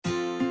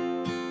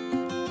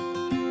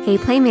Hey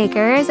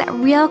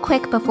Playmakers, real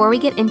quick before we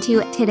get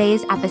into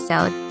today's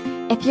episode,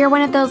 if you're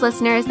one of those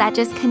listeners that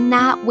just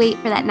cannot wait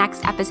for that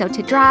next episode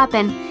to drop,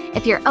 and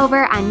if you're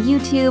over on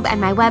YouTube and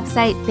my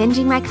website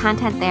binging my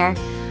content there,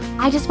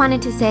 I just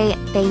wanted to say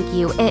thank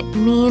you. It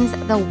means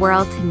the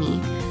world to me.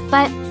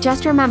 But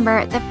just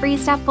remember, the free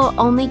stuff will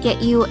only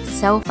get you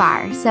so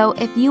far. So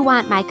if you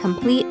want my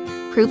complete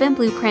proven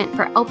blueprint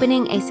for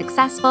opening a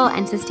successful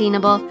and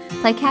sustainable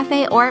play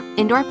cafe or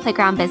indoor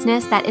playground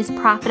business that is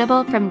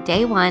profitable from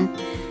day one,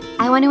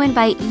 I want to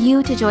invite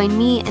you to join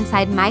me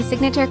inside my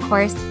signature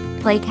course,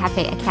 Play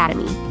Cafe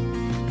Academy.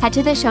 Head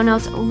to the show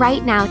notes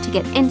right now to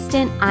get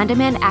instant,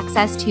 on-demand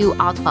access to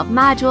all 12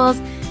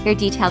 modules, your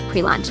detailed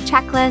pre-launch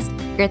checklist,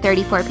 your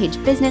 34-page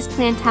business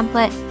plan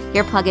template,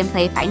 your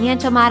plug-and-play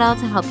financial model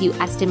to help you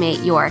estimate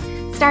your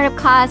startup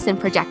costs and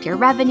project your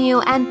revenue,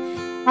 and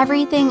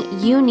everything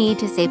you need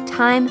to save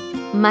time,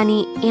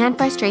 money, and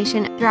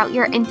frustration throughout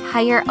your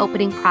entire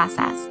opening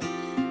process.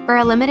 For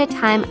a limited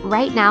time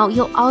right now,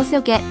 you'll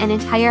also get an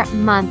entire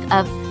month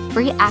of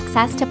free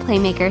access to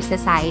Playmaker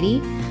Society,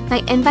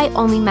 my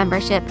invite-only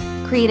membership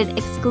created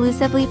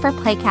exclusively for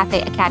Play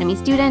Cafe Academy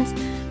students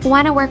who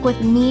want to work with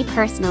me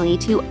personally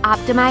to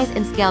optimize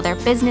and scale their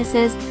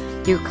businesses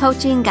through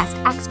coaching, guest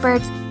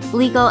experts,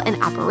 legal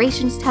and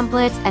operations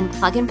templates, and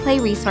plug-and-play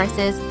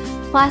resources,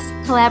 plus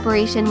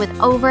collaboration with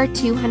over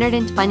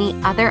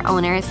 220 other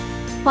owners,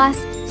 plus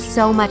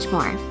so much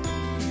more.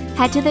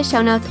 Head to the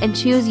show notes and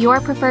choose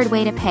your preferred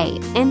way to pay,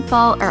 in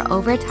full or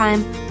over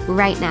time,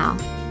 right now.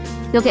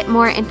 You'll get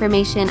more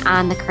information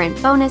on the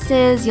current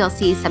bonuses, you'll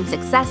see some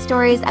success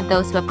stories of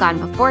those who have gone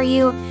before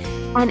you,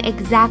 and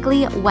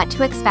exactly what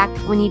to expect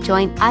when you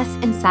join us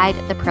inside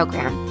the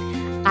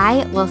program.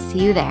 I will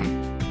see you there.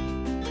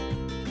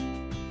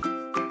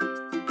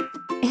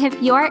 If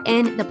you're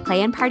in the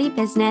play and party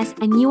business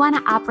and you want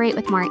to operate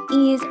with more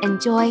ease and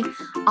joy,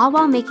 all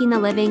while making the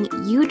living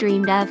you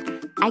dreamed of,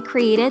 I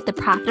created the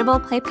Profitable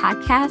Play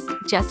podcast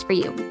just for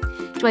you.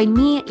 Join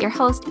me, your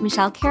host,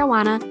 Michelle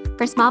Caruana,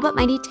 for small but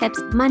mighty tips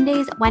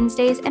Mondays,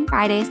 Wednesdays, and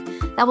Fridays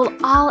that will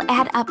all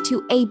add up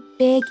to a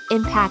big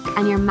impact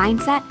on your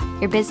mindset,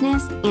 your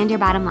business, and your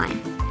bottom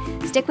line.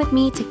 Stick with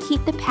me to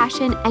keep the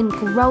passion and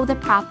grow the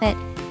profit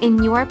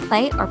in your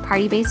play or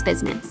party-based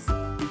business.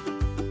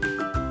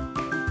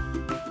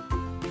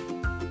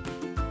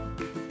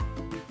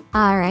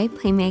 All right,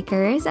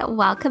 Playmakers,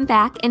 welcome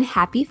back and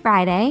happy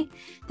Friday.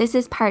 This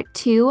is part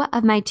 2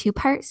 of my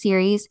 2-part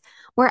series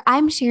where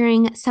I'm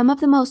sharing some of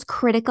the most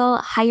critical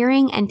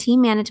hiring and team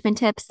management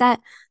tips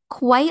that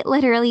quite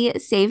literally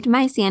saved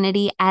my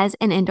sanity as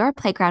an indoor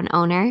playground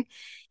owner.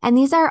 And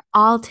these are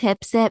all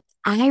tips that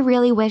I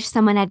really wish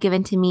someone had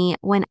given to me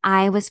when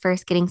I was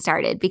first getting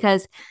started,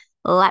 because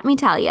let me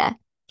tell you,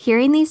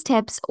 hearing these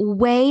tips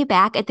way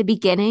back at the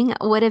beginning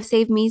would have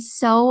saved me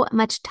so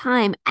much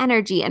time,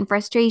 energy, and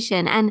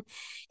frustration, and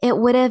it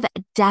would have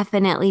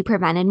definitely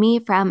prevented me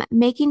from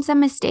making some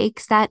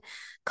mistakes that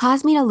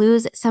caused me to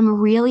lose some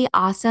really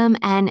awesome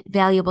and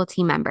valuable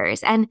team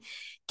members. And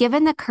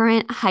given the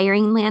current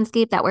hiring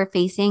landscape that we're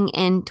facing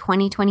in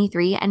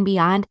 2023 and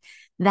beyond,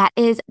 that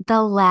is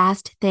the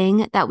last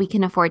thing that we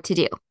can afford to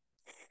do.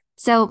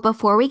 So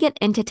before we get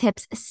into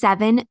tips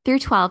 7 through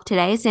 12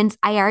 today, since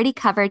I already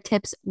covered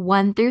tips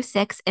 1 through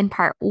 6 in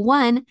part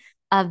 1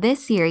 of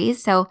this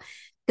series, so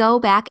go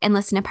back and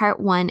listen to part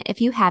 1 if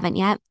you haven't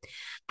yet,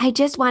 I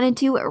just wanted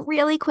to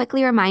really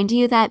quickly remind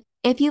you that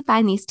if you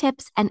find these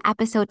tips and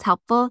episodes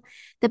helpful,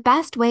 the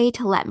best way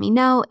to let me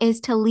know is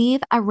to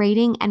leave a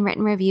rating and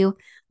written review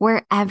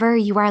wherever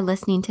you are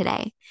listening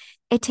today.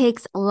 It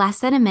takes less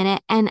than a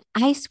minute, and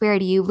I swear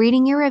to you,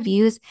 reading your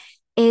reviews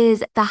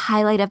is the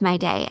highlight of my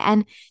day,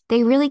 and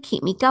they really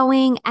keep me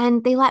going,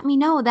 and they let me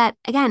know that,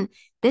 again,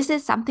 this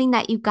is something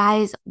that you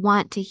guys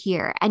want to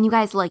hear, and you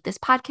guys like this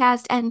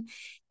podcast, and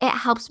it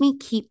helps me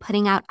keep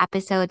putting out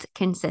episodes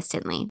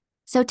consistently.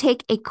 So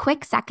take a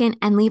quick second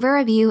and leave a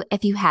review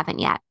if you haven't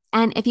yet.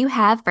 And if you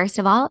have, first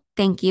of all,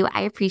 thank you.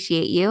 I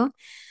appreciate you.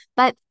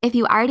 But if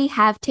you already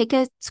have, take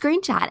a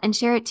screenshot and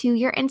share it to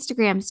your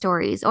Instagram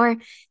stories or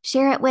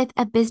share it with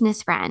a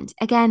business friend.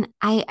 Again,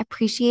 I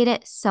appreciate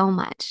it so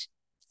much.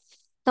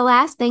 The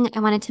last thing I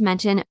wanted to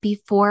mention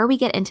before we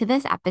get into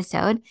this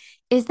episode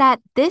is that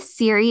this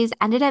series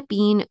ended up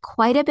being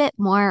quite a bit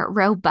more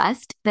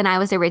robust than I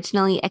was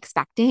originally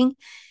expecting.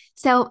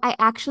 So I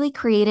actually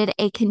created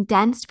a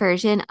condensed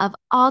version of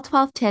all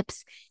 12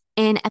 tips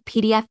in a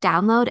PDF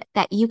download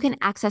that you can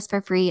access for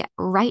free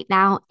right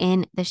now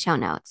in the show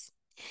notes.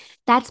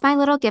 That's my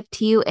little gift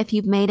to you if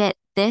you've made it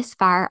this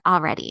far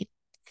already.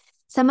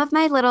 Some of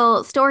my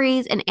little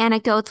stories and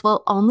anecdotes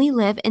will only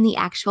live in the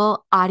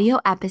actual audio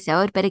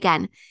episode, but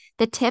again,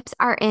 the tips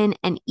are in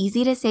an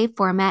easy to save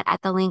format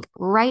at the link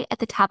right at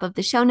the top of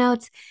the show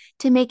notes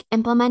to make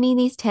implementing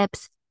these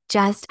tips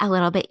just a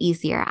little bit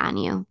easier on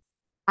you.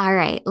 All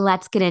right,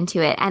 let's get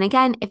into it. And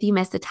again, if you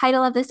missed the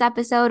title of this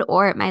episode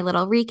or my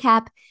little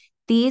recap,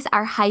 these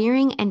are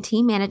hiring and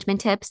team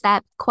management tips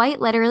that quite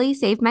literally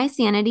saved my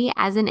sanity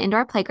as an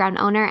indoor playground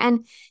owner.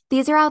 And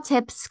these are all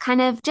tips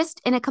kind of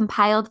just in a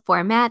compiled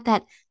format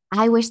that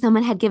I wish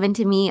someone had given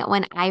to me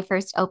when I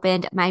first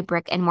opened my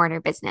brick and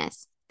mortar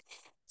business.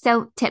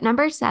 So, tip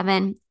number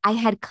 7, I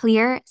had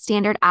clear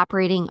standard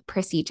operating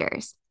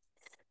procedures.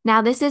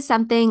 Now, this is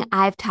something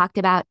I've talked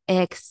about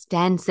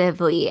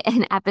extensively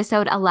in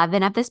episode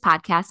 11 of this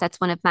podcast. That's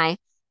one of my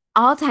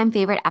all time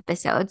favorite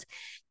episodes.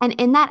 And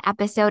in that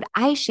episode,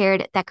 I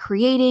shared that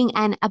creating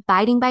and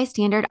abiding by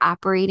standard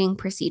operating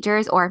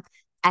procedures, or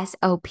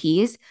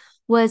SOPs,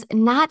 was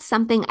not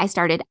something I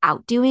started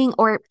out doing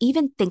or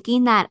even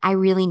thinking that I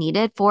really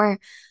needed for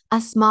a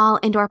small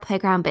indoor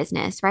playground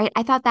business, right?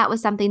 I thought that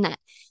was something that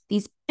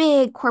these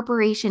big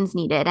corporations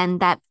needed and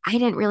that I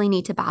didn't really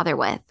need to bother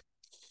with.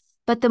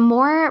 But the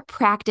more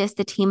practice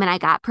the team and I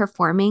got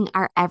performing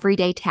our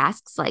everyday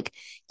tasks like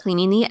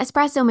cleaning the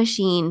espresso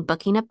machine,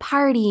 booking a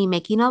party,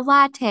 making a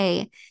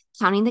latte,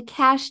 counting the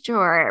cash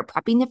drawer,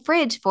 prepping the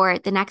fridge for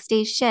the next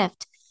day's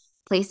shift,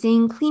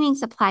 placing cleaning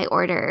supply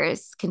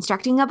orders,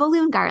 constructing a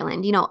balloon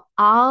garland,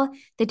 all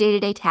the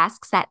day-to-day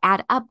tasks that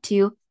add up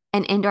to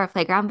an indoor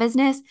playground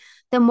business,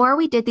 the more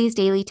we did these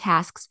daily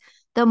tasks,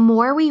 the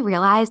more we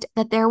realized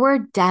that there were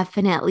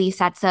definitely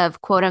sets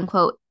of quote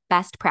unquote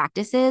best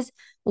practices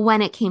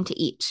when it came to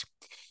each.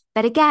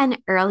 But again,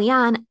 early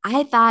on,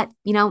 I thought,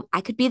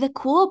 I could be the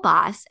cool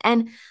boss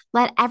and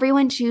let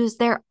everyone choose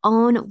their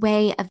own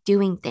way of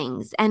doing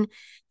things and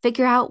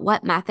figure out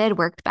what method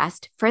worked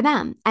best for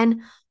them.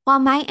 And while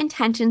my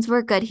intentions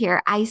were good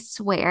here, I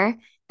swear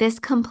this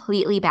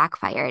completely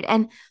backfired.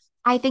 And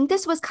I think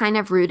this was kind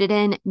of rooted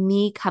in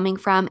me coming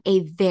from a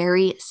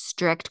very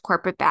strict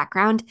corporate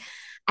background.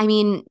 I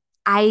mean,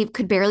 I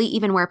could barely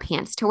even wear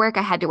pants to work.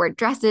 I had to wear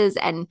dresses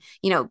and,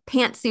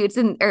 pantsuits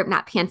or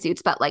not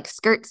pantsuits, but like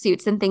skirt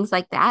suits and things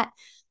like that.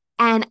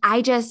 And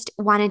I just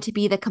wanted to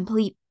be the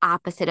complete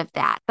opposite of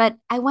that. But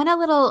I went a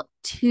little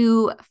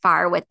too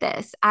far with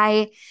this.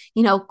 I,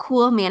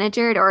 cool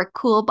managered or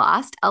cool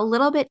bossed a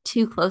little bit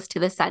too close to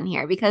the sun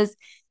here because,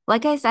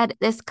 like I said,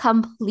 this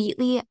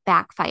completely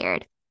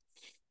backfired.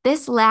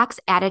 This lax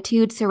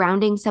attitude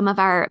surrounding some of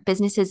our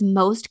business's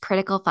most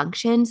critical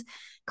functions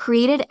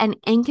created an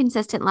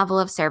inconsistent level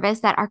of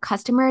service that our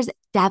customers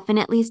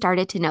definitely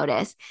started to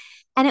notice.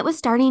 And it was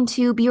starting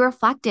to be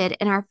reflected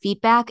in our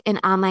feedback and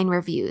online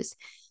reviews.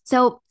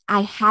 So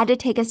I had to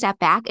take a step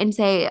back and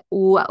say,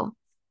 whoa,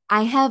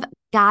 I have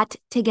got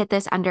to get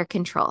this under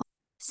control.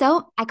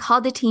 So I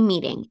called a team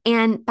meeting.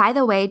 And by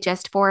the way,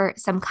 just for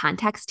some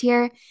context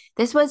here,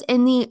 this was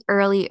in the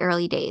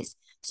early days.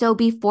 So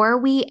before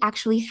we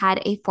actually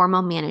had a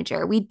formal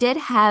manager, we did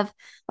have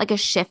like a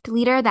shift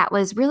leader that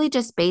was really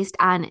just based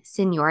on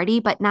seniority,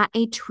 but not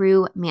a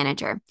true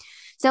manager.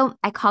 So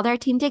I called our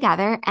team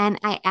together and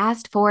I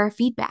asked for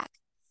feedback.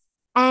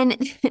 And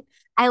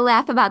I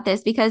laugh about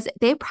this because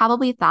they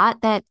probably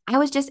thought that I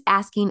was just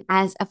asking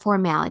as a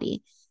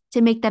formality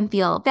to make them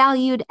feel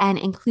valued and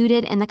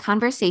included in the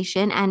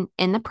conversation and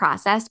in the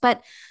process.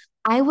 But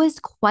I was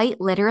quite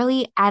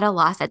literally at a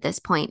loss at this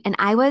point, and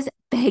I was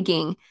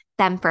begging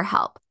them for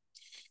help.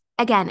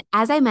 Again,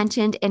 as I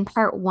mentioned in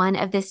part 1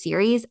 of this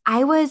series,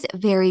 I was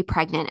very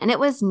pregnant and it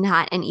was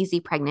not an easy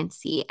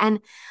pregnancy. And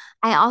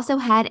I also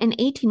had an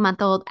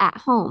 18-month-old at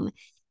home,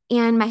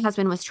 and my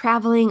husband was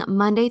traveling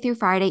Monday through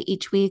Friday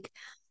each week.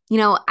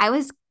 I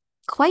was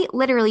quite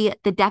literally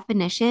the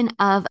definition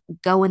of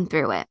going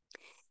through it.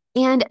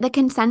 And the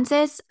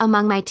consensus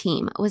among my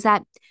team was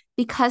that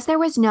because there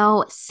was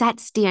no set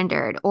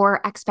standard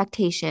or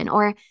expectation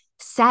or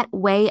set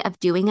way of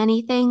doing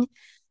anything,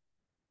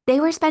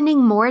 they were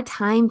spending more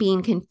time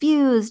being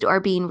confused or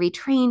being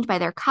retrained by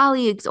their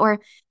colleagues or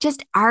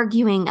just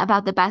arguing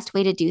about the best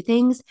way to do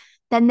things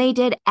than they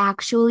did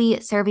actually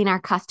serving our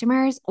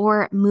customers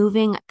or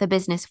moving the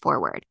business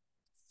forward.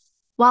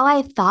 While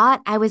I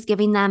thought I was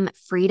giving them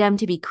freedom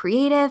to be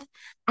creative,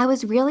 I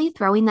was really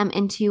throwing them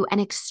into an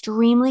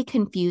extremely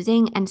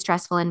confusing and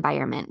stressful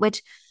environment,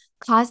 which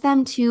caused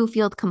them to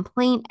field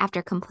complaint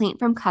after complaint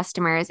from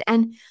customers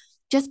and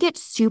just get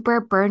super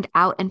burned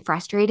out and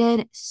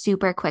frustrated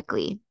super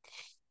quickly.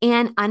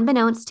 And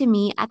unbeknownst to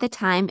me at the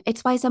time,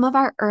 it's why some of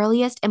our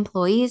earliest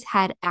employees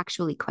had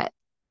actually quit.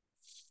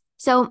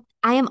 So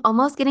I am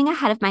almost getting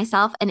ahead of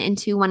myself and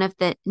into one of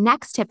the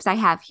next tips I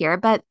have here.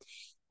 But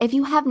if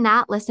you have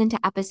not listened to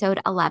episode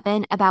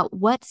 11 about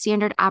what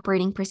standard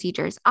operating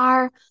procedures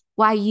are,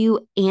 why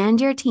you and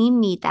your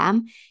team need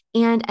them,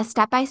 and a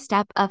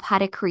step-by-step of how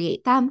to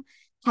create them,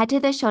 head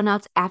to the show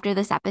notes after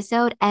this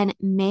episode and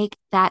make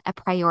that a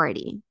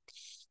priority.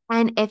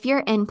 And if you're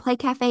in Play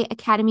Cafe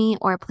Academy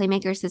or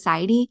Playmaker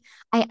Society,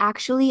 I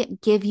actually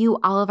give you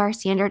all of our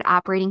standard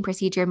operating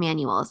procedure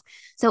manuals.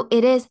 So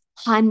it is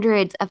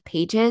hundreds of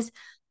pages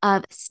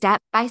of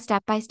step by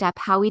step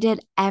how we did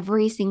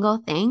every single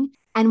thing.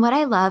 And what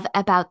I love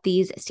about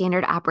these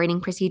standard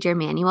operating procedure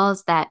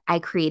manuals that I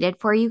created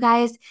for you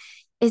guys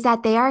is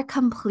that they are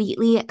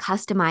completely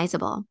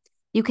customizable.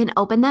 You can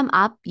open them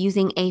up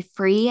using a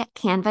free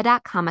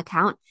canva.com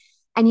account,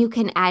 and you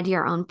can add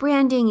your own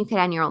branding, you can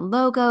add your own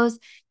logos,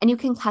 and you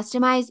can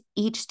customize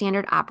each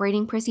standard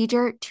operating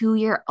procedure to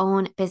your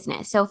own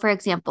business. So for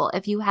example,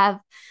 if you have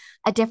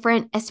a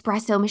different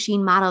espresso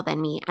machine model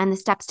than me, and the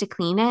steps to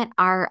clean it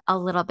are a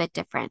little bit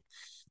different.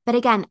 But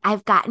again,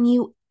 I've gotten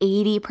you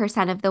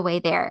 80% of the way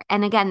there.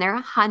 And again, there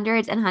are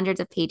hundreds and hundreds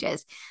of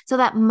pages. So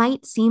that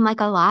might seem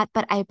like a lot,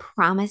 but I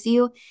promise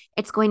you,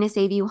 it's going to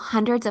save you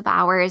hundreds of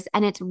hours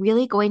and it's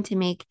really going to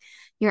make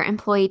your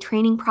employee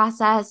training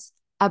process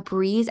a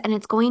breeze and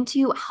it's going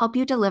to help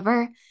you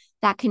deliver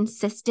that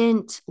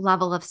consistent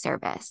level of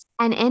service.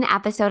 And in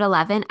episode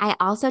 11, I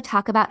also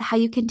talk about how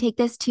you can take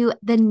this to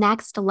the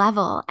next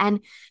level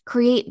and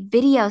create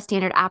video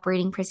standard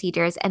operating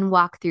procedures and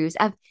walkthroughs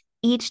of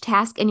each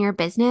task in your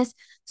business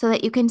so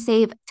that you can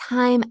save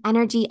time,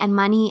 energy, and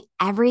money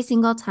every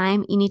single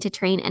time you need to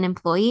train an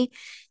employee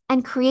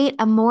and create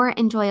a more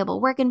enjoyable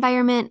work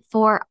environment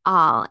for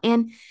all.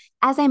 And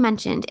as I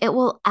mentioned, it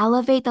will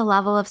elevate the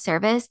level of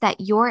service that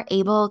you're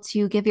able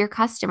to give your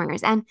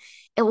customers, and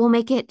it will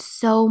make it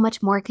so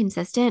much more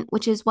consistent,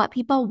 which is what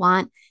people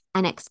want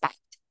and expect.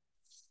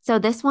 So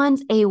this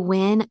one's a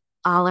win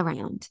all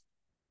around.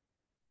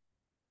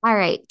 All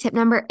right, tip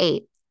number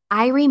 8.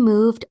 I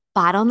removed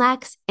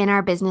bottlenecks in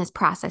our business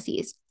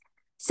processes.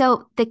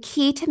 So the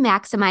key to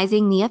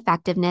maximizing the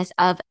effectiveness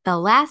of the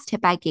last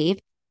tip I gave,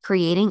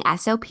 creating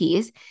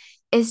SOPs,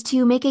 is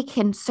to make a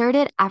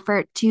concerted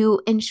effort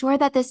to ensure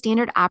that the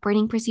standard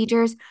operating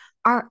procedures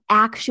are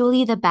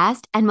actually the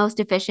best and most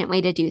efficient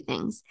way to do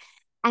things.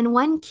 And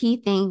one key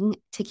thing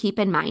to keep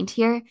in mind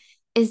here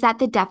is that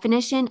the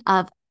definition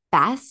of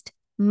best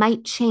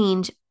might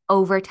change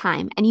over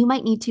time, and you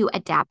might need to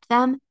adapt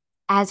them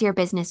as your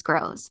business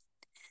grows.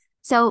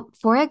 So,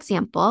 for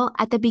example,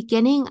 at the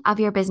beginning of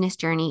your business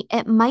journey,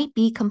 it might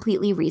be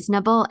completely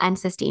reasonable and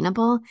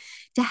sustainable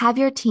to have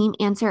your team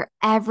answer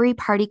every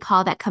party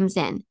call that comes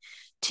in,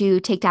 to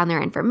take down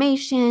their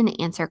information,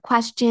 answer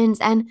questions,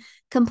 and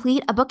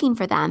complete a booking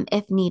for them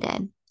if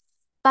needed.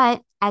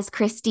 But as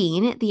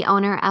Christine, the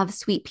owner of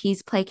Sweet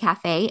Peas Play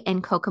Cafe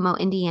in Kokomo,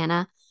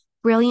 Indiana,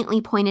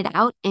 brilliantly pointed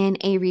out in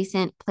a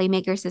recent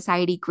Playmaker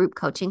Society group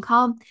coaching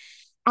call,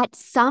 at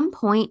some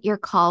point, your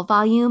call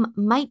volume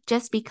might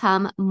just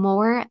become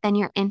more than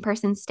your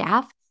in-person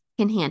staff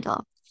can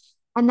handle.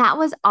 And that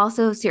was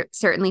also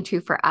certainly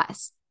true for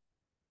us.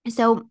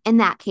 So in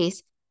that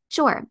case,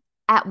 sure,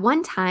 at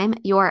one time,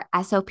 your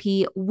SOP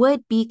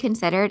would be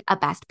considered a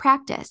best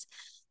practice.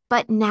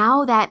 But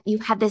now that you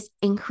have this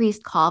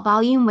increased call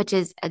volume, which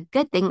is a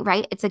good thing,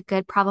 right? It's a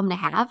good problem to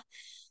have.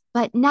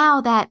 But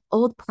now that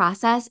old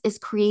process is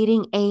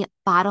creating a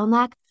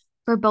bottleneck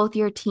for both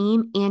your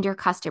team and your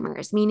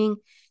customers, meaning,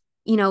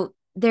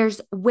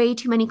 there's way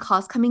too many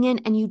calls coming in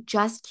and you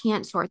just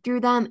can't sort through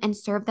them and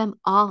serve them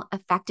all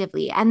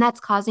effectively. And that's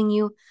causing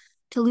you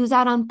to lose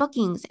out on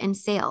bookings and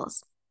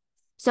sales.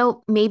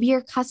 So maybe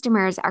your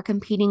customers are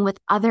competing with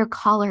other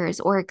callers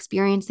or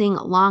experiencing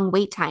long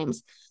wait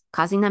times,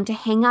 causing them to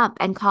hang up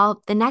and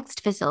call the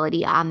next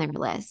facility on their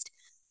list.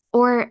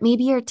 Or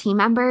maybe your team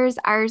members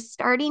are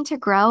starting to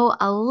grow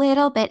a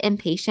little bit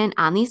impatient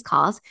on these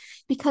calls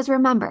because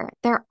remember,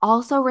 they're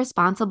also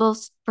responsible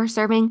for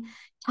serving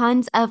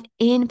tons of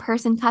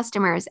in-person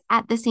customers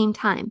at the same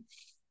time,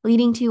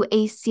 leading to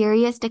a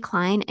serious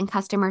decline in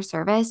customer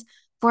service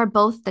for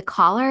both the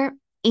caller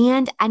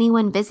and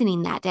anyone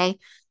visiting that day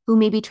who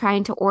may be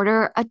trying to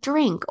order a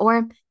drink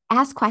or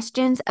ask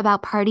questions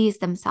about parties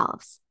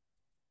themselves.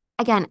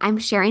 Again, I'm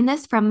sharing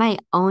this from my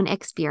own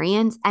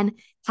experience and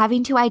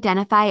having to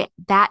identify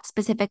that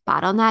specific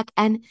bottleneck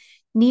and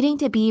needing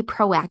to be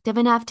proactive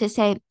enough to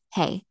say,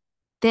 hey,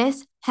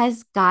 this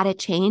has got to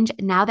change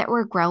now that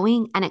we're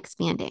growing and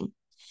expanding.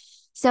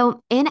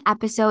 So in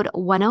episode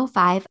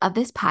 105 of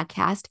this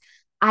podcast,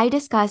 I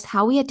discuss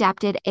how we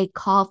adapted a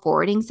call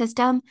forwarding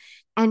system,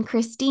 and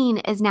Christine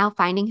is now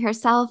finding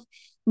herself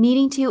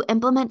needing to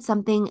implement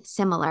something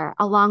similar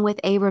along with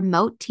a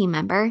remote team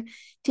member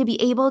to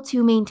be able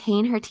to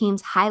maintain her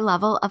team's high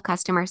level of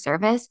customer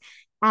service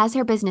as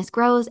her business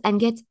grows and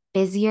gets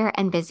busier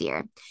and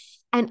busier.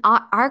 And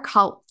our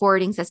call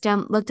forwarding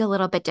system looked a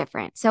little bit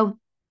different. So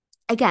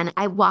again,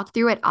 I walked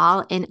through it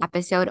all in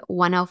episode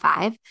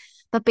 105,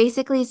 but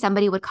basically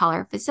somebody would call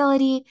our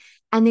facility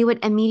and they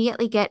would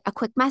immediately get a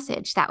quick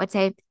message that would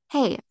say,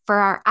 hey, for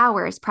our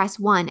hours, press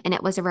 1, and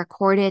it was a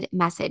recorded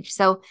message.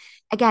 So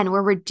again,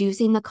 we're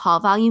reducing the call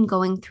volume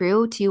going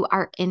through to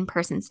our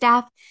in-person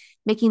staff,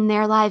 making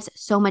their lives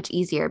so much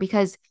easier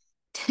because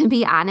to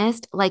be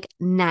honest, like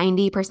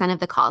 90% of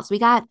the calls we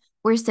got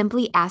were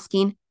simply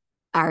asking,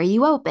 are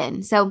you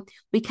open? So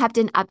we kept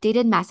an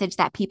updated message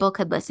that people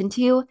could listen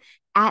to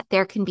at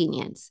their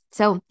convenience.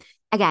 So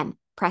again,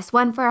 press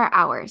 1 for our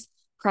hours,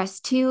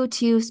 press 2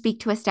 to speak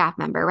to a staff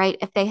member, right?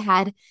 If they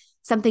had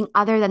something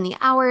other than the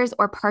hours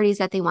or parties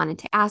that they wanted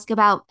to ask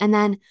about, and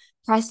then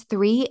press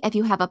 3 if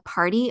you have a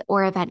party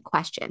or event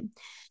question.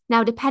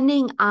 Now,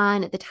 depending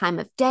on the time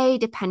of day,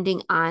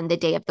 depending on the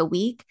day of the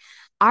week,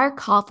 our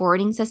call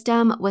forwarding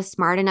system was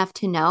smart enough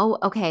to know,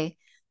 okay,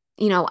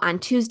 on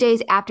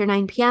Tuesdays after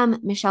 9 p.m.,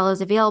 Michelle is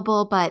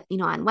available, but,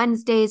 on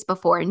Wednesdays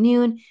before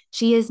noon,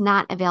 she is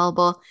not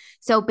available.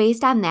 So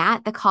based on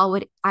that, the call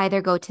would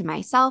either go to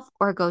myself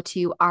or go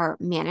to our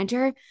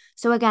manager.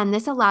 So again,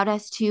 this allowed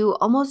us to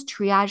almost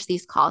triage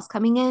these calls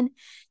coming in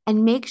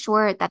and make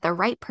sure that the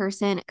right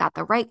person got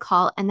the right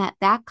call and that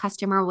that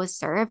customer was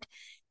served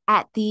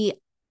at the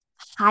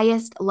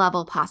highest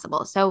level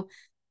possible. So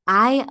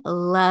I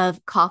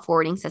love call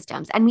forwarding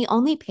systems, and we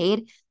only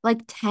paid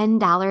like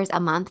 $10 a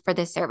month for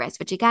this service,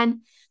 which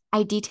again,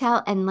 I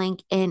detail and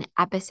link in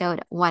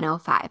episode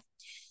 105.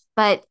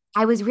 But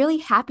I was really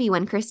happy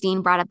when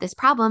Christine brought up this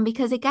problem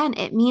because, again,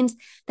 it means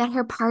that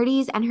her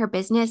parties and her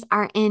business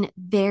are in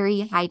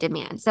very high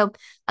demand. So,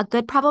 a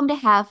good problem to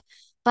have,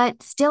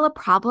 but still a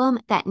problem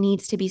that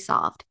needs to be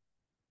solved.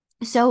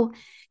 So,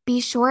 be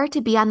sure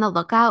to be on the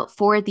lookout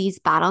for these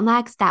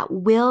bottlenecks that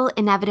will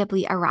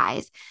inevitably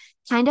arise,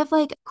 kind of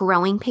like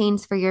growing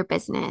pains for your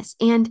business,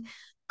 and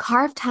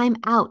carve time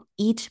out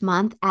each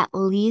month at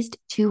least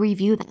to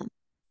review them.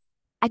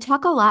 I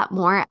talk a lot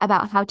more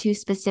about how to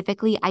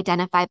specifically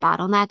identify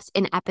bottlenecks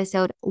in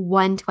episode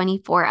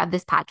 124 of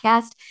this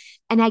podcast.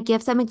 And I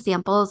give some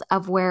examples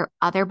of where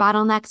other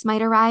bottlenecks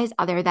might arise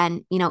other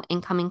than,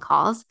 incoming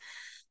calls.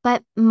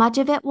 But much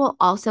of it will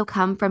also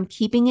come from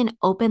keeping an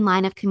open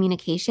line of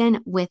communication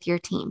with your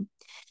team.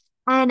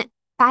 And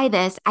by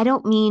this, I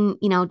don't mean,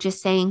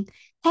 just saying,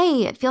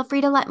 hey, feel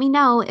free to let me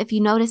know if you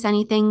notice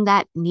anything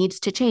that needs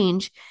to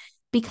change,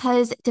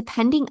 because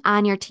depending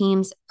on your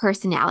team's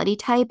personality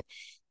type,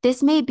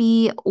 this may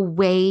be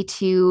way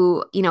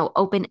too,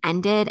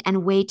 open-ended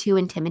and way too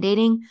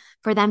intimidating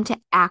for them to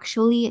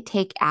actually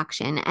take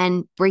action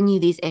and bring you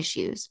these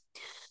issues.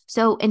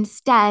 So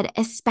instead,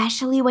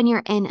 especially when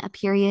you're in a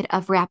period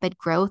of rapid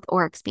growth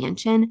or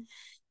expansion,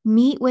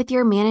 meet with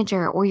your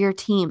manager or your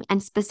team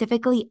and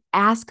specifically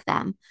ask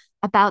them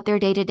about their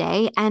day to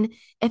day and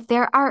if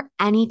there are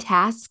any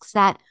tasks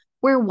that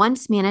were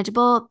once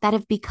manageable that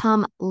have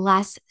become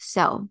less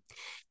so.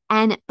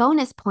 And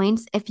bonus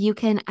points if you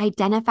can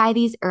identify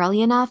these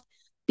early enough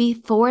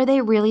before they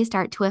really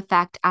start to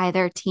affect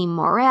either team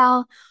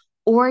morale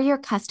or your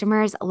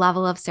customers'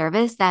 level of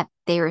service that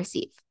they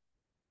receive.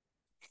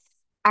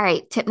 All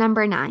right, tip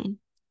number 9.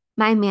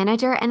 My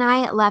manager and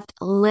I left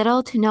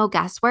little to no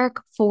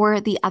guesswork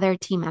for the other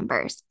team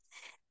members.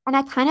 And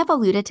I kind of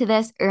alluded to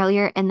this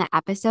earlier in the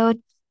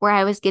episode where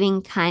I was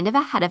getting kind of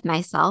ahead of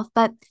myself,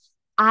 but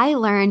I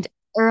learned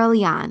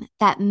early on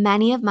that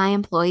many of my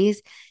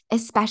employees,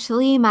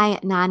 especially my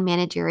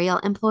non-managerial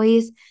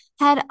employees,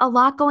 had a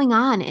lot going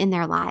on in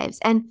their lives.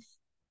 And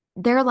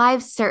their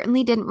lives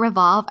certainly didn't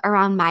revolve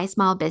around my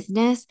small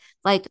business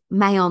like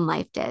my own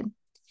life did.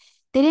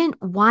 They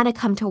didn't want to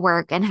come to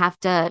work and have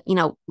to,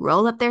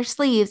 roll up their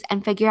sleeves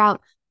and figure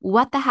out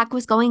what the heck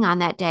was going on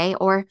that day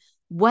or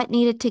what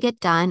needed to get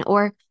done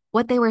or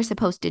what they were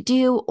supposed to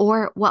do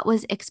or what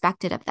was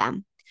expected of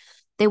them.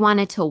 They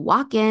wanted to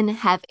walk in,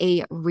 have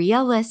a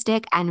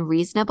realistic and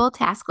reasonable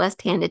task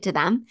list handed to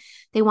them.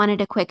 They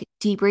wanted a quick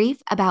debrief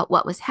about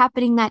what was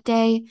happening that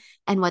day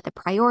and what the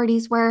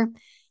priorities were.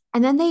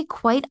 And then they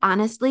quite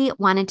honestly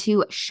wanted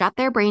to shut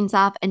their brains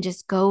off and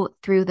just go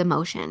through the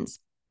motions.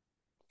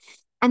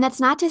 And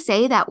that's not to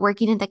say that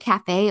working at the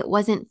cafe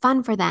wasn't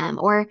fun for them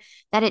or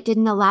that it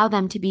didn't allow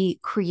them to be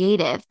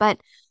creative. But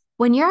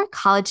when you're a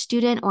college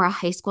student or a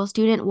high school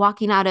student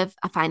walking out of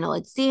a final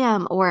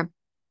exam or,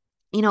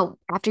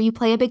 after you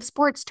play a big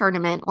sports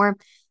tournament or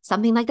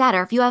something like that,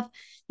 or if you have,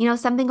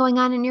 something going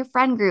on in your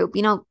friend group,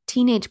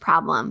 teenage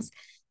problems,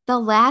 the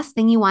last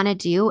thing you want to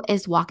do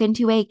is walk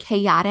into a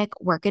chaotic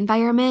work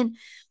environment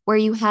where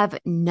you have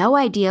no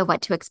idea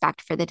what to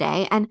expect for the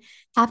day and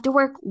have to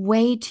work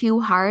way too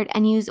hard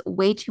and use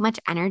way too much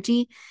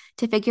energy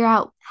to figure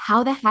out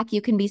how the heck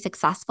you can be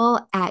successful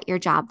at your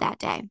job that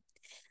day.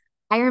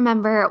 I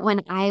remember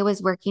when I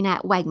was working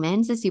at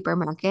Wegmans, a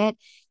supermarket,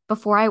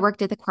 before I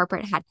worked at the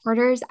corporate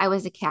headquarters, I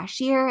was a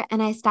cashier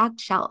and I stocked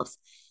shelves.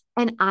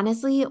 And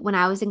honestly, when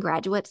I was in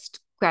graduate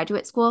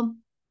school,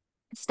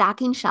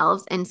 stocking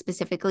shelves, and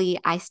specifically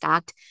I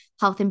stocked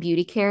health and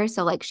beauty care,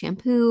 so like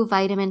shampoo,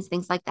 vitamins,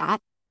 things like that.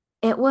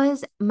 It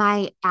was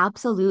my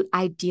absolute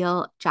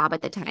ideal job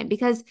at the time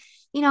because,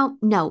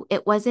 no,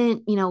 it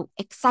wasn't,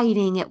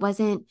 exciting. It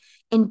wasn't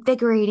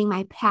invigorating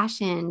my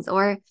passions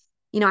or,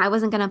 I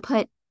wasn't going to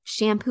put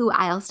shampoo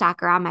aisle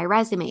stocker on my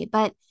resume,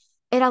 but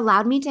it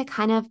allowed me to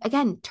kind of,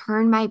 again,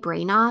 turn my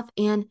brain off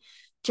and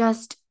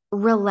just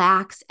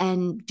relax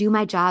and do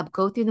my job,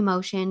 go through the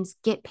motions,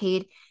 get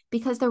paid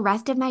because the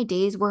rest of my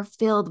days were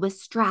filled with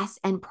stress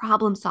and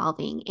problem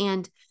solving.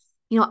 And,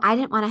 I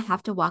didn't want to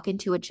have to walk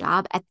into a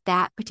job at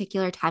that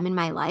particular time in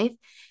my life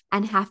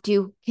and have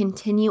to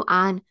continue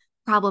on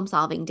problem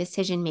solving,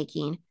 decision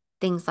making,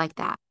 things like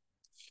that.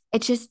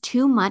 It's just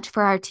too much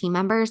for our team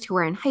members who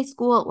are in high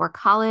school or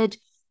college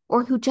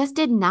or who just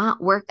did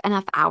not work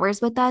enough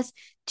hours with us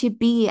to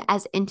be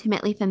as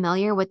intimately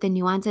familiar with the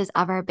nuances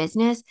of our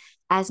business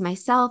as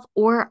myself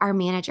or our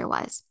manager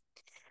was.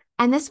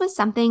 And this was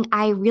something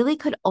I really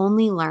could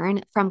only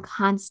learn from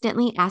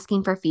constantly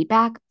asking for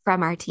feedback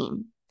from our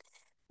team.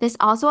 This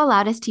also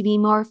allowed us to be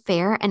more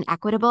fair and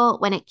equitable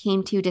when it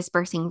came to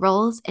dispersing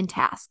roles and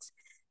tasks.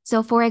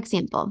 So, for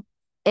example,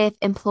 if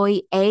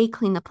employee A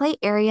cleaned the play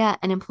area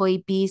and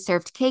employee B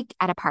served cake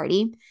at a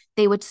party,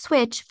 they would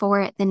switch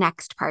for the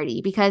next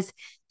party because,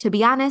 to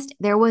be honest,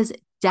 there was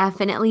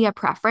definitely a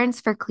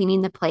preference for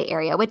cleaning the play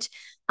area, which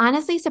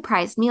honestly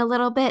surprised me a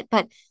little bit.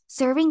 But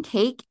serving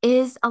cake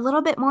is a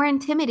little bit more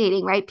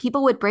intimidating, right?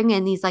 People would bring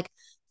in these like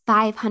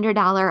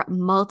 $500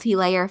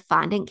 multi-layer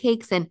fondant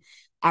cakes and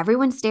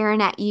everyone's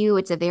staring at you.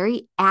 It's a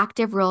very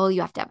active role.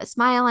 You have to have a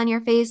smile on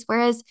your face.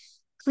 Whereas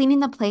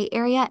cleaning the play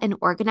area and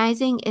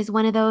organizing is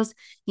one of those,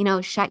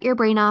 shut your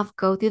brain off,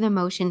 go through the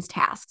motions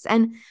tasks.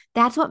 And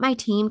that's what my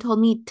team told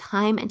me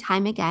time and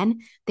time again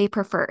they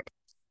preferred.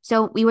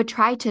 So we would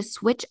try to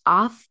switch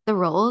off the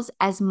roles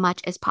as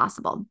much as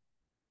possible.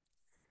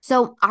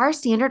 So our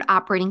standard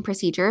operating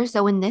procedure,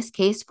 so in this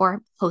case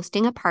for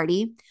hosting a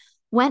party,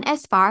 went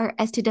as far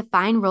as to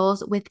define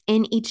roles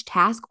within each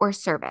task or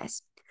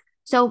service.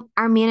 So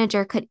our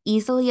manager could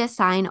easily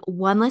assign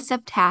one list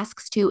of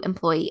tasks to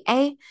employee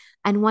A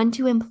and one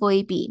to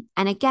employee B.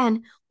 And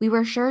again, we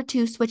were sure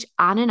to switch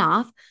on and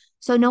off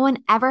so no one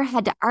ever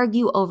had to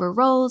argue over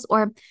roles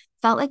or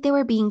felt like they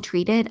were being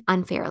treated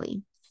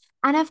unfairly.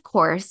 And of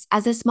course,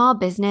 as a small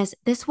business,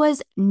 this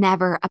was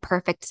never a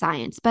perfect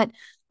science, but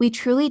we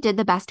truly did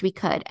the best we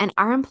could. And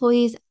our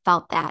employees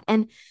felt that.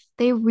 And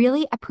they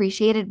really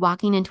appreciated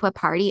walking into a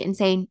party and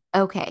saying,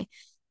 okay,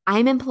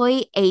 I'm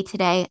employee A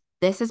today.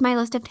 This is my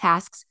list of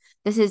tasks.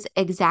 This is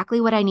exactly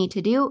what I need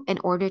to do in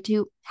order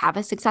to have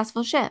a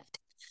successful shift.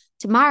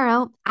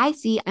 Tomorrow, I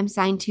see I'm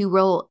signed to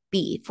role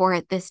B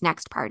for this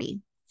next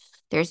party.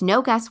 There's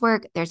no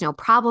guesswork. There's no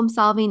problem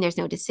solving. There's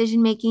no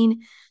decision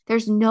making.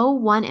 There's no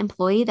one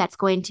employee that's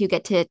going to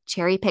get to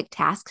cherry pick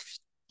tasks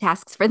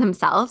for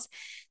themselves.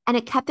 And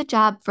it kept the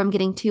job from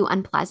getting too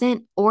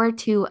unpleasant or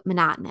too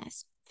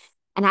monotonous.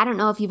 And I don't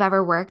know if you've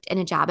ever worked in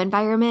a job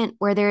environment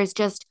where there's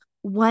just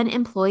one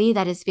employee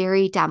that is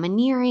very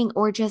domineering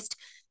or just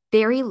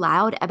very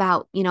loud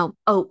about,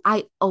 oh,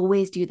 I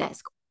always do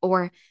this,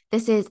 or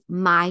this is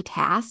my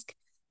task.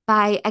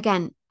 By,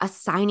 again,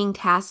 assigning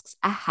tasks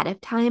ahead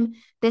of time,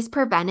 this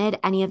prevented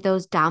any of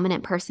those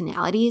dominant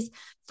personalities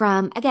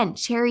from, again,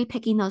 cherry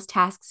picking those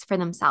tasks for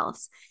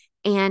themselves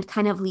and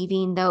kind of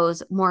leaving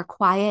those more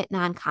quiet,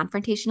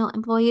 non-confrontational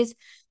employees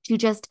to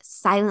just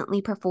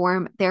silently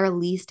perform their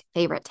least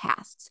favorite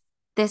tasks.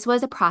 This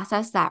was a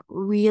process that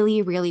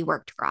really, really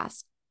worked for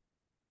us.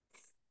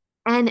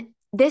 And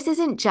this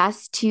isn't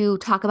just to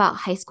talk about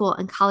high school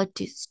and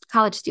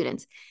college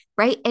students,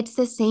 right? It's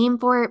the same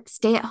for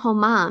stay-at-home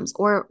moms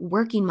or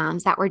working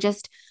moms that were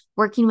just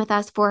working with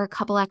us for a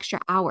couple extra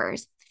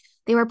hours.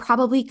 They were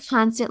probably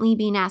constantly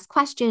being asked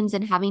questions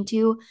and having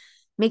to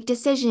make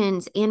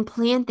decisions and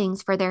plan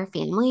things for their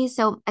families.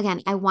 So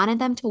again, I wanted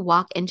them to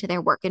walk into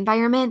their work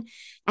environment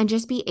and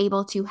just be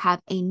able to have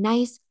a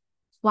nice,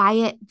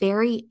 quiet,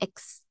 very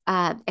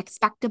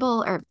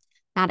expectable or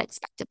not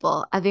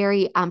expectable, a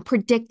very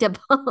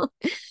predictable,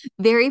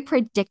 very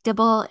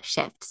predictable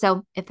shift.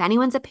 So if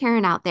anyone's a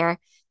parent out there,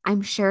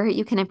 I'm sure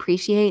you can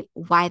appreciate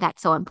why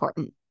that's so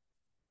important.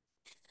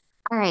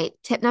 All right,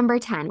 tip number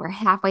 10, we're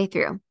halfway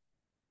through.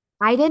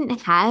 I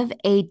didn't have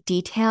a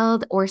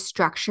detailed or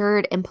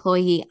structured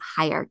employee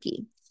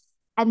hierarchy.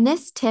 And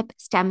this tip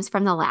stems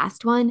from the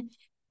last one.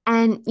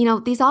 And,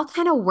 these all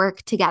kind of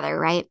work together,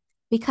 right?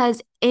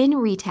 Because in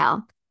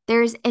retail,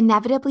 there's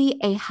inevitably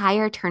a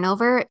higher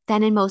turnover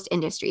than in most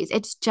industries.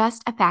 It's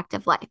just a fact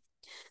of life.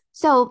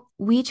 So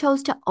we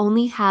chose to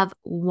only have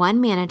one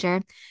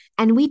manager,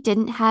 and we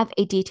didn't have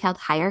a detailed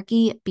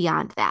hierarchy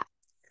beyond that.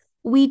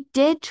 We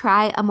did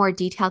try a more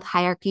detailed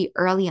hierarchy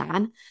early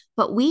on,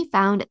 but we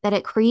found that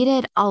it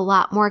created a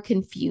lot more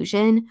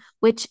confusion,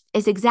 which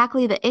is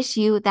exactly the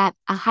issue that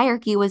a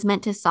hierarchy was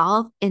meant to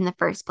solve in the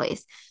first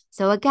place.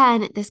 So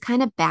again, this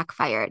kind of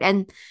backfired.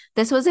 And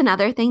this was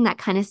another thing that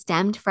kind of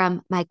stemmed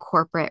from my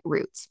corporate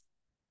roots.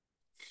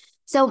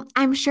 So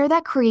I'm sure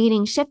that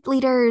creating shift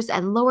leaders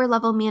and lower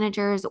level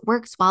managers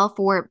works well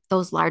for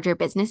those larger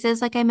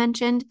businesses, like I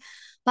mentioned.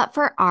 But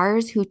for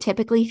ours, who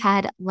typically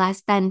had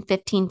less than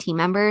 15 team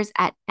members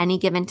at any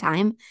given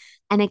time,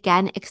 and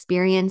again,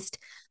 experienced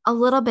a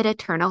little bit of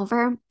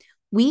turnover,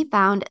 we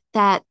found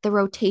that the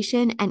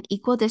rotation and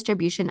equal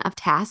distribution of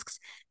tasks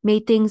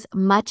made things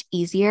much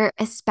easier,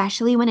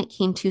 especially when it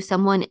came to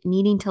someone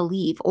needing to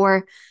leave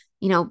or,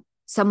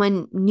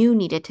 someone new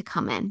needed to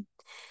come in.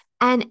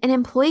 And an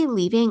employee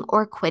leaving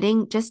or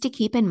quitting, just to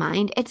keep in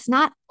mind, it's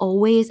not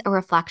always a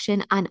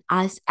reflection on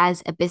us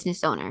as a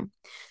business owner.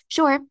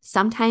 Sure,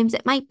 sometimes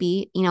it might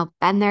be,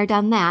 been there,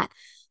 done that.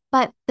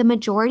 But the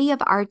majority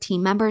of our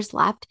team members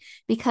left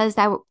because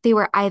they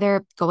were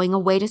either going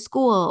away to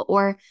school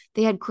or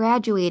they had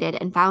graduated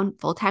and found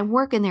full-time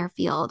work in their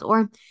field.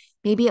 Or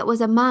maybe it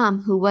was a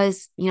mom who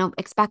was,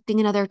 expecting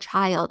another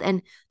child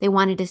and they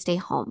wanted to stay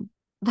home.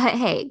 But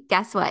hey,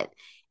 guess what?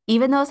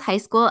 Even those high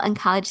school and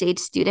college age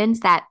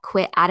students that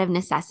quit out of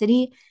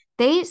necessity,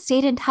 they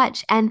stayed in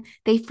touch and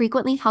they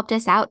frequently helped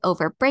us out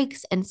over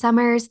breaks and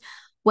summers,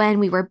 when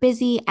we were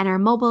busy and our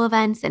mobile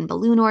events and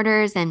balloon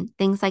orders and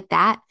things like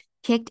that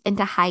kicked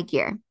into high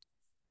gear.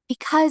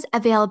 Because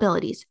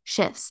availabilities,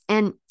 shifts,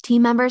 and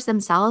team members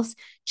themselves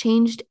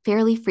changed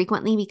fairly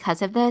frequently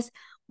because of this,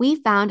 we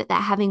found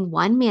that having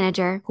one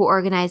manager who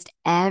organized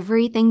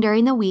everything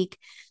during the week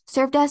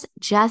served us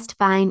just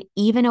fine,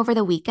 even over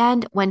the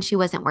weekend when she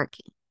wasn't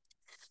working.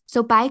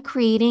 So, by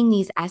creating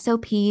these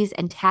SOPs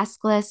and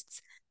task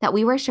lists that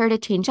we were sure to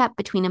change up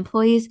between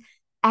employees,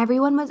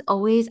 everyone was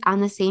always on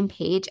the same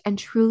page and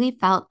truly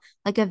felt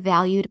like a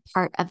valued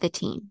part of the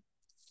team.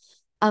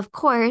 Of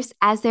course,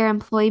 as their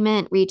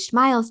employment reached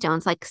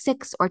milestones like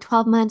 6 or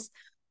 12 months,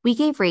 we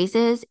gave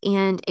raises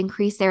and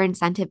increased their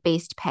incentive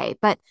based pay.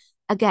 But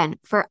again,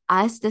 for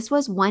us, this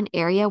was one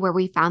area where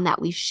we found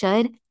that we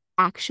should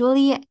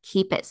actually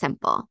keep it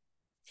simple.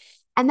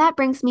 And that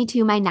brings me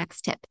to my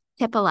next tip,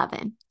 tip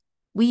 11.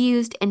 We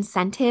used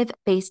incentive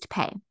based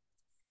pay.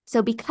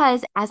 So,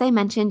 because as I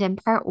mentioned in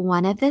part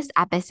one of this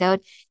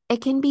episode,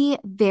 it can be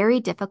very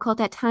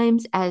difficult at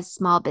times as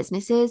small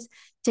businesses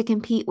to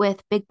compete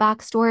with big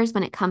box stores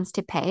when it comes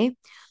to pay,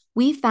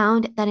 we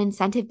found that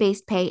incentive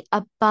based pay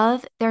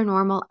above their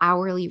normal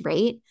hourly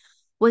rate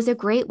was a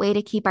great way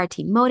to keep our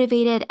team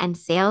motivated and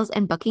sales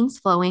and bookings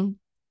flowing,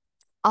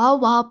 all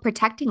while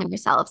protecting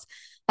ourselves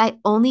by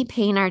only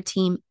paying our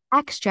team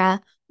extra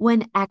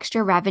when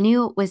extra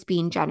revenue was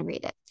being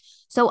generated.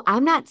 So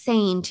I'm not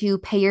saying to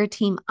pay your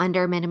team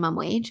under minimum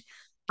wage.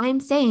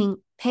 I'm saying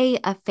pay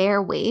a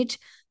fair wage,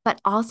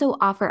 but also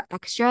offer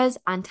extras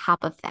on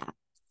top of that.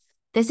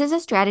 This is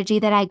a strategy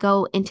that I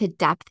go into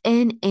depth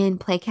in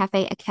Play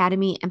Cafe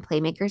Academy and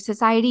Playmaker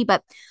Society.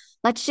 But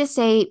let's just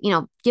say,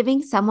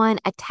 giving someone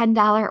a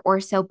 $10 or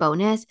so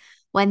bonus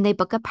when they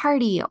book a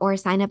party or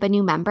sign up a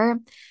new member,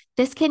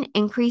 this can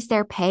increase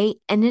their pay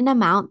in an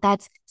amount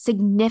that's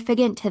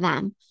significant to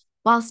them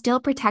while still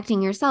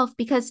protecting yourself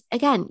because,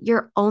 again,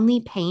 you're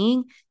only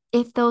paying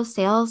if those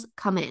sales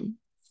come in.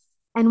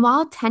 And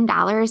while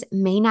 $10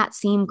 may not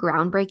seem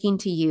groundbreaking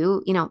to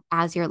you,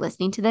 as you're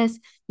listening to this,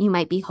 you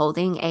might be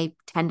holding a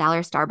 $10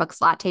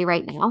 Starbucks latte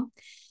right now.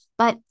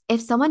 But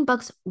if someone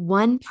books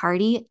one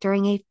party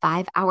during a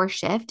 5-hour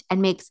shift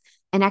and makes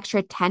an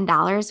extra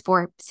 $10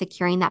 for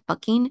securing that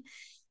booking,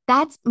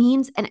 that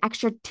means an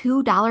extra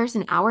 $2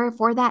 an hour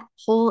for that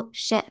whole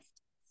shift.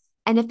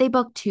 And if they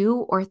book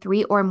 2 or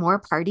 3 or more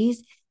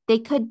parties, they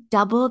could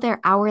double their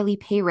hourly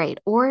pay rate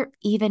or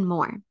even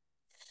more.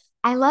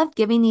 I love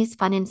giving these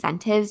fun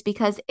incentives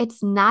because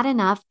it's not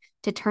enough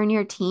to turn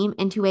your team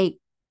into a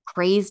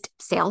crazed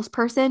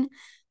salesperson,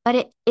 but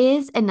it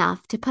is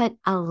enough to put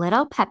a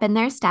little pep in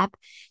their step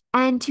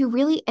and to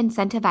really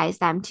incentivize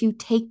them to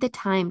take the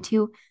time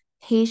to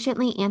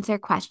patiently answer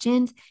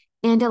questions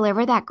and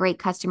deliver that great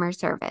customer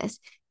service,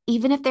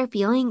 even if they're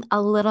feeling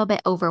a little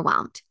bit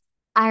overwhelmed.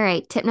 All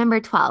right, tip number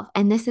 12,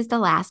 and this is the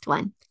last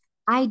one.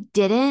 I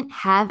didn't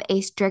have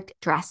a strict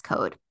dress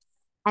code.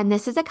 And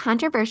this is a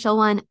controversial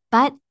one,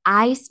 but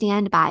I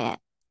stand by it.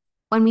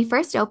 When we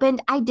first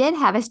opened, I did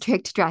have a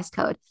strict dress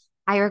code.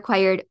 I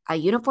required a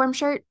uniform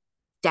shirt,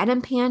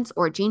 denim pants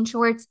or jean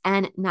shorts,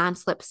 and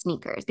non-slip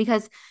sneakers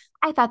because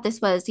I thought this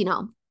was,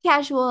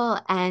 casual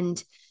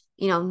and,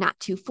 not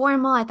too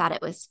formal. I thought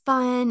it was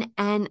fun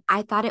and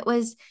I thought it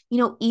was,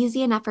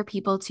 easy enough for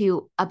people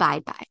to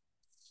abide by.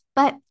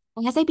 But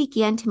as I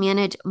began to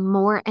manage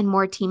more and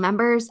more team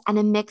members and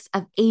a mix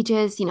of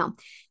ages,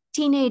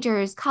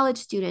 teenagers, college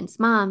students,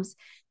 moms,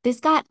 this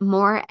got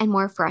more and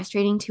more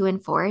frustrating to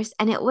enforce.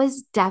 And it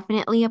was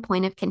definitely a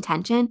point of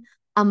contention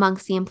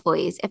amongst the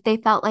employees if they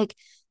felt like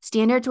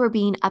standards were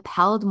being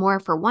upheld more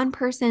for one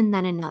person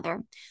than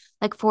another.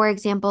 Like, for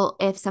example,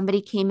 if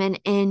somebody came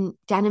in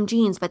denim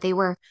jeans, but they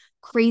were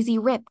crazy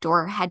ripped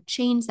or had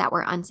chains that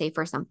were unsafe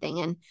or something.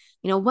 And,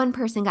 one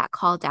person got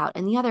called out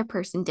and the other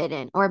person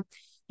didn't. Or,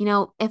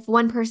 if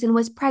one person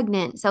was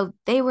pregnant, so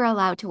they were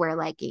allowed to wear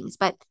leggings,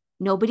 but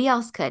nobody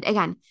else could.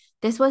 Again,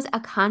 this was a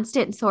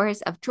constant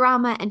source of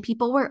drama, and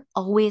people were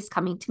always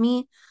coming to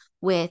me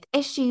with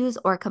issues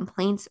or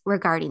complaints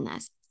regarding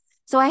this.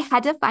 So I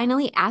had to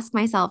finally ask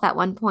myself at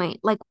one point,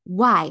 like,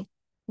 why?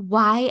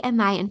 Why am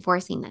I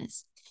enforcing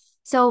this?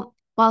 So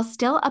while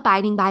still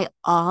abiding by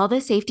all the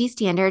safety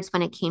standards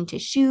when it came to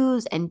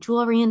shoes and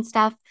jewelry and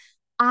stuff,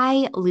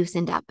 I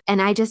loosened up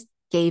and I just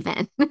gave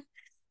in.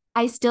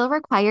 I still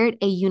required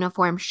a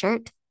uniform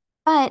shirt,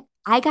 but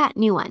I got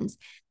new ones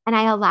and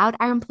I allowed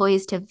our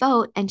employees to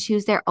vote and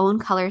choose their own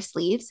color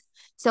sleeves.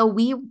 So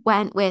we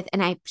went with,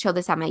 and I show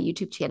this on my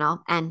YouTube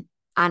channel and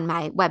on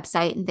my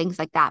website and things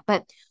like that,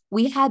 but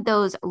we had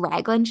those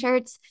raglan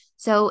shirts.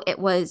 So it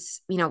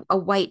was, a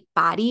white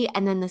body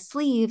and then the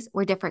sleeves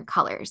were different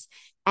colors.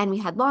 And we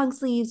had long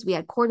sleeves, we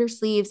had quarter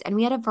sleeves, and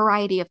we had a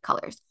variety of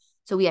colors.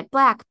 So we had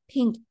black,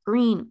 pink,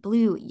 green,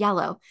 blue,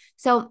 yellow.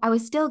 So I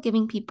was still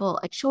giving people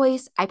a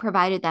choice. I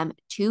provided them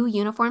 2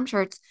 uniform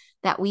shirts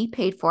that we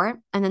paid for,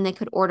 and then they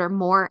could order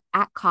more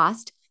at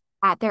cost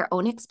at their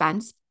own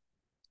expense.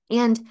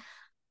 And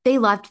they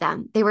loved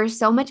them. They were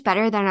so much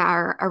better than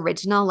our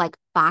original, like,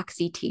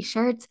 boxy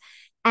t-shirts.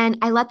 And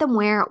I let them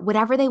wear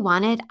whatever they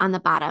wanted on the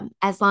bottom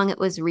as long as it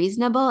was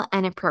reasonable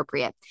and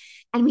appropriate.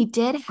 And we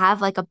did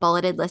have like a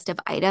bulleted list of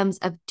items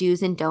of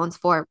do's and don'ts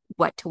for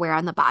what to wear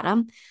on the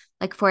bottom.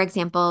 Like, for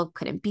example,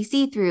 couldn't be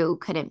see through,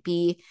 couldn't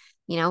be,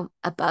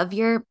 above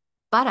your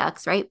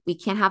buttocks, right? We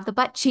can't have the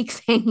butt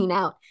cheeks hanging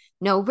out,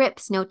 no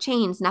rips, no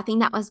chains, nothing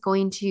that was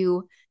going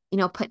to,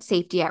 put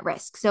safety at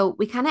risk. So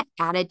we kind of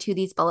added to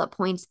these bullet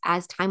points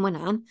as time went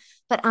on.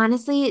 But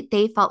honestly,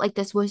 they felt like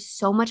this was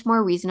so much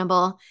more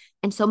reasonable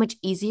and so much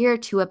easier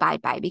to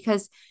abide by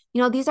because,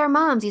 these are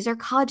moms, these are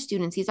college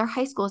students, these are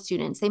high school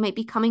students. They might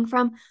be coming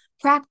from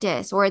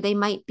practice or they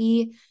might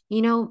be,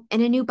 in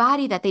a new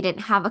body that they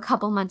didn't have a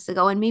couple months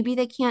ago. And maybe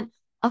they can't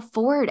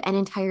afford an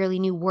entirely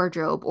new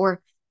wardrobe or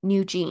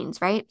new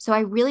jeans, right? So I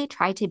really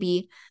try to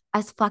be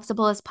as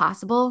flexible as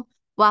possible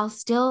while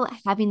still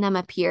having them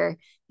appear,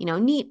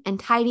 neat and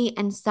tidy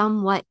and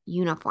somewhat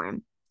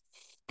uniform.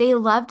 They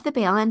loved the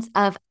balance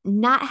of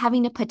not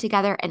having to put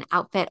together an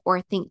outfit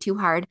or think too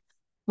hard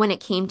when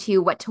it came to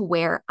what to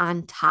wear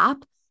on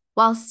top,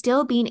 while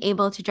still being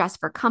able to dress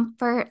for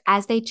comfort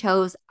as they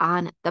chose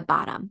on the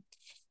bottom.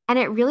 And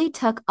it really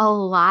took a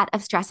lot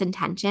of stress and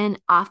tension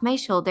off my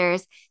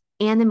shoulders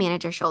and the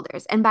manager's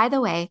shoulders. And by the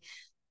way,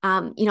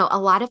 a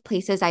lot of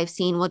places I've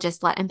seen will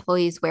just let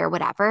employees wear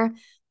whatever.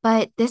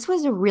 But this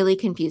was really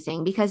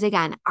confusing because,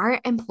 again,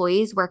 our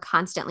employees were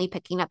constantly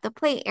picking up the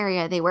plate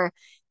area. They were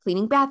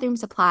cleaning bathroom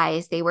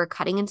supplies. They were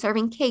cutting and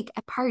serving cake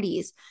at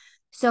parties.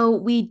 So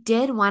we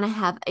did want to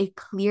have a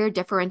clear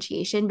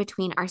differentiation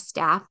between our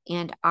staff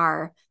and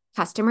our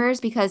customers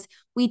because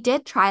we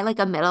did try like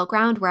a middle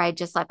ground where I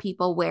just let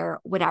people wear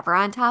whatever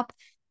on top.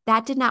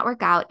 That did not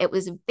work out. It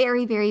was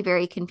very, very,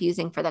 very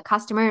confusing for the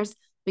customers.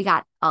 We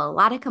got a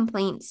lot of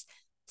complaints.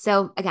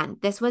 So again,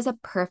 this was a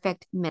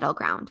perfect middle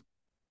ground.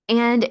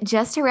 And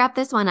just to wrap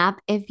this one up,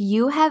 if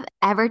you have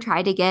ever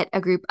tried to get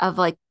a group of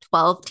like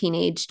 12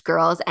 teenage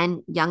girls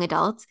and young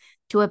adults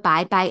to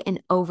abide by an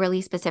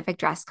overly specific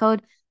dress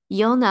code,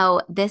 you'll know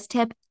this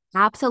tip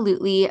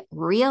absolutely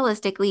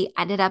realistically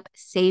ended up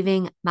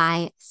saving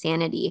my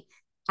sanity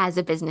as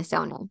a business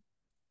owner. All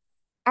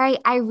right,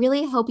 I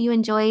really hope you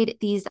enjoyed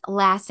these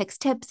last 6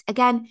 tips.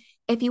 Again,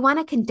 if you want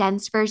a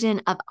condensed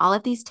version of all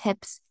of these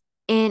tips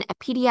in a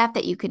PDF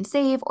that you can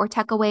save or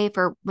tuck away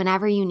for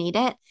whenever you need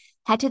it,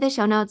 head to the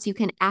show notes. You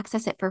can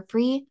access it for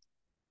free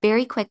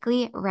very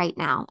quickly right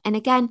now. And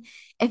again,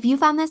 if you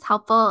found this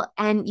helpful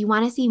and you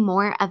want to see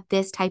more of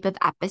this type of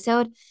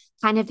episode,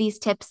 kind of these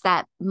tips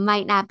that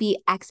might not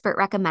be expert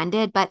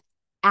recommended, but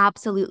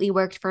absolutely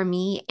worked for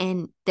me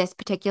in this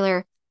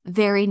particular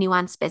very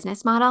nuanced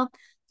business model,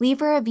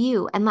 leave a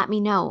review and let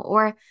me know,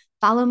 or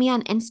follow me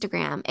on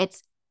Instagram.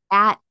 It's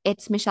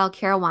Michelle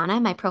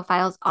Caruana. My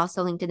profile is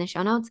also linked in the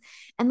show notes.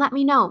 And let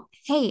me know,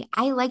 hey,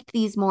 I liked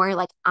these more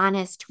like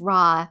honest,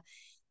 raw,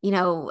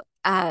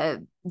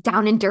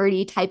 down and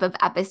dirty type of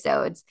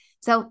episodes.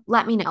 So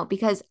let me know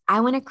because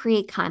I want to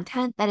create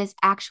content that is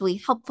actually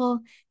helpful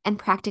and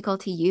practical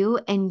to you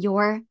and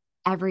your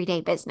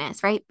everyday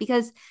business, right?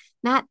 Because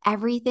not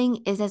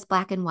everything is as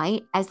black and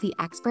white as the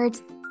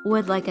experts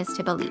would like us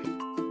to believe.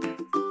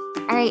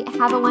 All right,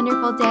 have a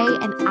wonderful day,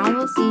 and I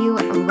will see you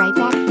right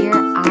back here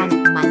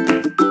on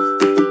Monday.